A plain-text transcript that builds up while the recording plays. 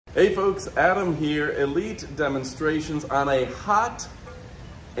Hey folks, Adam here, Elite Demonstrations on a hot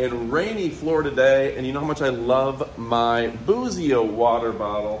and rainy Florida day. And you know how much I love my BUZIO water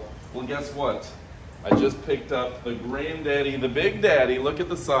bottle? Well, guess what? I just picked up the granddaddy, the big daddy. Look at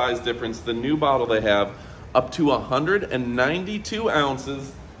the size difference, the new bottle they have, up to 192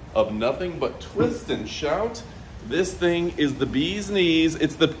 ounces of nothing but twist and shout. This thing is the bee's knees,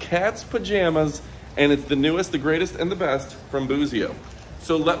 it's the cat's pajamas, and it's the newest, the greatest, and the best from BUZIO.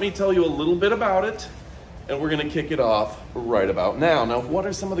 So let me tell you a little bit about it, and we're gonna kick it off right about now. Now, what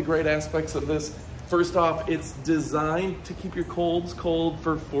are some of the great aspects of this? First off, it's designed to keep your colds cold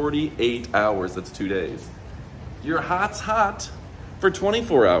for 48 hours, that's 2 days. Your hot's hot for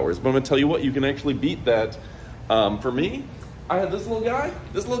 24 hours, but I'm gonna tell you what, you can actually beat that. For me, I had this little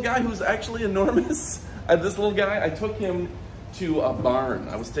guy who's actually enormous. I had this little guy, I took him to a barn.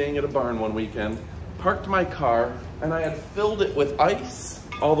 I was staying at a barn one weekend, parked my car, and I had filled it with ice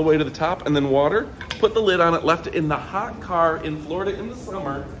all the way to the top and then water, put the lid on it, left it in the hot car in Florida in the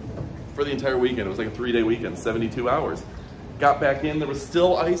summer for the entire weekend. It was like a 3-day weekend, 72 hours. Got back in, there was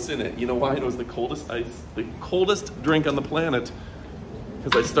still ice in it. You know why? It was the coldest ice, the coldest drink on the planet,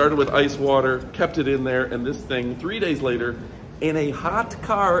 because I started with ice water, kept it in there, and this thing, 3 days later, in a hot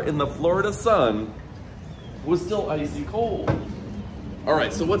car in the Florida sun, was still icy cold. All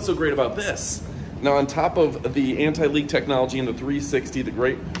right, so what's so great about this? Now, on top of the anti-leak technology and the 360, the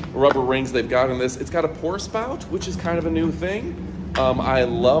great rubber rings they've got in this, it's got a pour spout, which is kind of a new thing. I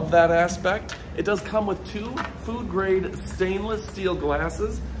love that aspect. It does come with 2 food-grade stainless steel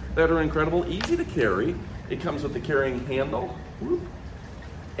glasses that are incredible, easy to carry. It comes with the carrying handle.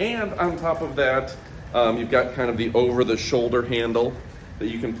 And on top of that, you've got kind of the over-the-shoulder handle that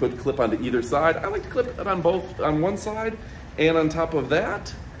you can clip onto either side. I like to clip it on one side, and on top of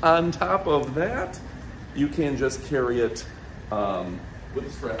that, you can just carry it with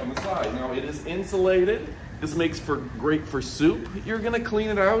a strap on the side. Now, it is insulated. This makes great for soup. You're gonna clean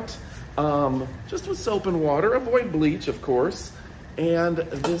it out just with soap and water. Avoid bleach, of course. And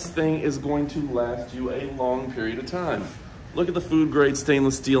this thing is going to last you a long period of time. Look at the food grade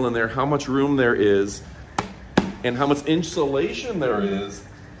stainless steel in there, how much room there is, and how much insulation there is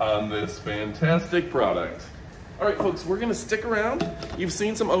on this fantastic product. All right, folks, we're gonna stick around. You've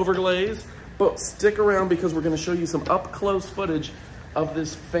seen some overglaze, but stick around because we're gonna show you some up-close footage of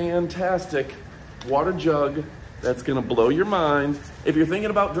this fantastic water jug that's gonna blow your mind. If you're thinking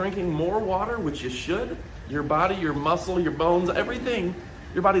about drinking more water, which you should, your body, your muscle, your bones, everything,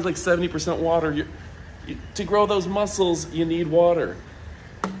 your body's like 70% water. To grow those muscles, you need water.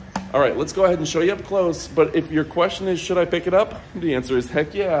 All right, let's go ahead and show you up close. But if your question is, should I pick it up? The answer is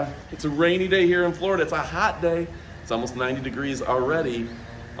heck yeah. It's a rainy day here in Florida. It's a hot day. It's almost 90 degrees already.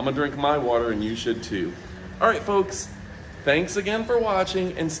 I'm gonna drink my water and you should too. All right, folks, thanks again for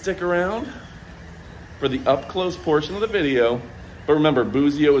watching and stick around for the up close portion of the video. But remember,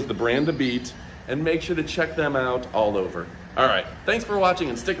 BUZIO is the brand to beat, and make sure to check them out all over. All right, thanks for watching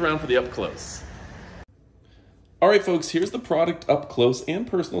and stick around for the up close. All right, folks, here's the product up close and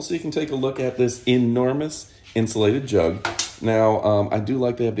personal so you can take a look at this enormous insulated jug. Now, I do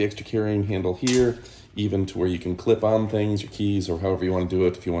like they have the extra carrying handle here, even to where you can clip on things, your keys, or however you want to do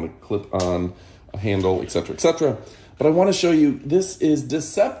it, if you want to clip on a handle, etc., etc. But I want to show you, this is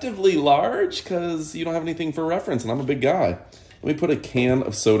deceptively large because you don't have anything for reference, and I'm a big guy. Let me put a can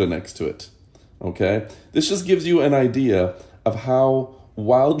of soda next to it, okay? This just gives you an idea of how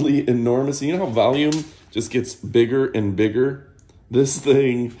wildly enormous, you know how volume just gets bigger and bigger? This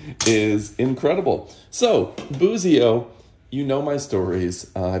thing is incredible. So, BUZIO, you know my stories.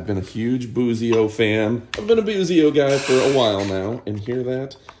 I've been a huge BUZIO fan. I've been a BUZIO guy for a while now, and hear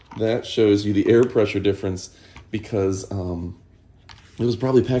that? That shows you the air pressure difference because it was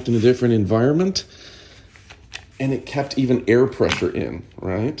probably packed in a different environment, and it kept even air pressure in,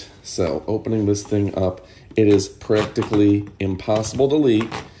 right? So, opening this thing up, it is practically impossible to leak.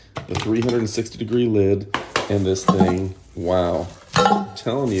 The 360-degree lid, and this thing, wow. I'm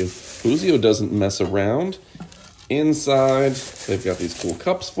telling you, BUZIO doesn't mess around. Inside, they've got these cool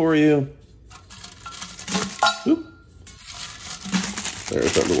cups for you. Oop.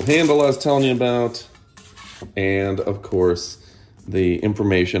 There's that little handle I was telling you about. And, of course, the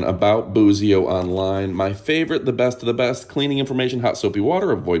information about BUZIO online. My favorite, the best of the best, cleaning information, hot soapy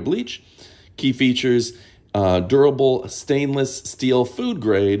water, avoid bleach. Key features, durable stainless steel food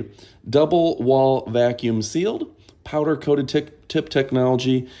grade, double wall vacuum sealed, powder coated tip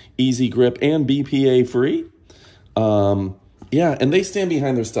technology, easy grip, and BPA-free. Yeah, and they stand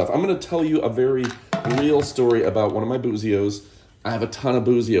behind their stuff. I'm going to tell you a very real story about one of my BUZIOs. I have a ton of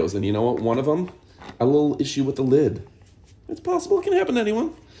BUZIOs, and you know what? One of them, a little issue with the lid. It's possible. It can happen to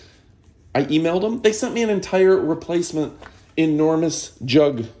anyone. I emailed them. They sent me an entire replacement enormous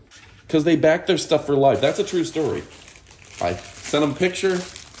jug because they back their stuff for life. That's a true story. I sent them a picture,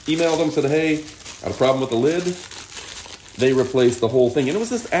 emailed them, said, hey, got a problem with the lid. They replaced the whole thing. And it was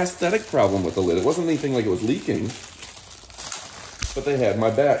this aesthetic problem with the lid. It wasn't anything like it was leaking. But they had my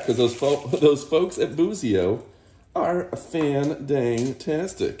back because those folks at BUZIO are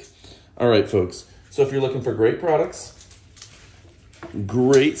fan-dang-tastic. All right, folks. So if you're looking for great products,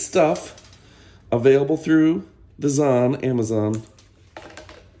 great stuff, available through the Zon, Amazon,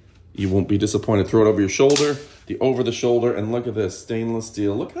 you won't be disappointed. Throw it over your shoulder, the over the shoulder, and look at this stainless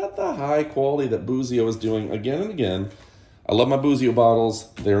steel. Look at the high quality that BUZIO is doing again and again. I love my BUZIO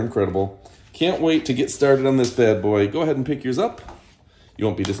bottles. They're incredible. Can't wait to get started on this bad boy. Go ahead and pick yours up. You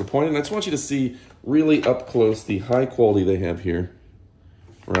won't be disappointed. And I just want you to see really up close the high quality they have here.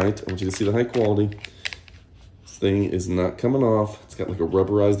 Right? I want you to see the high quality. This thing is not coming off. It's got like a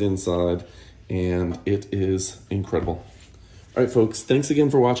rubberized inside, and it is incredible. All right, folks, thanks again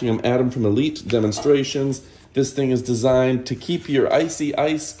for watching. I'm Adam from Elite Demonstrations. This thing is designed to keep your icy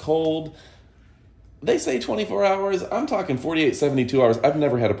ice cold. They say 24 hours. I'm talking 48, 72 hours. I've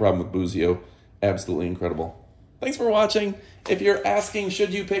never had a problem with BUZIO. Absolutely incredible. Thanks for watching. If you're asking,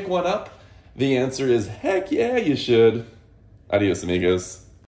 should you pick one up? The answer is, heck yeah, you should. Adios, amigos.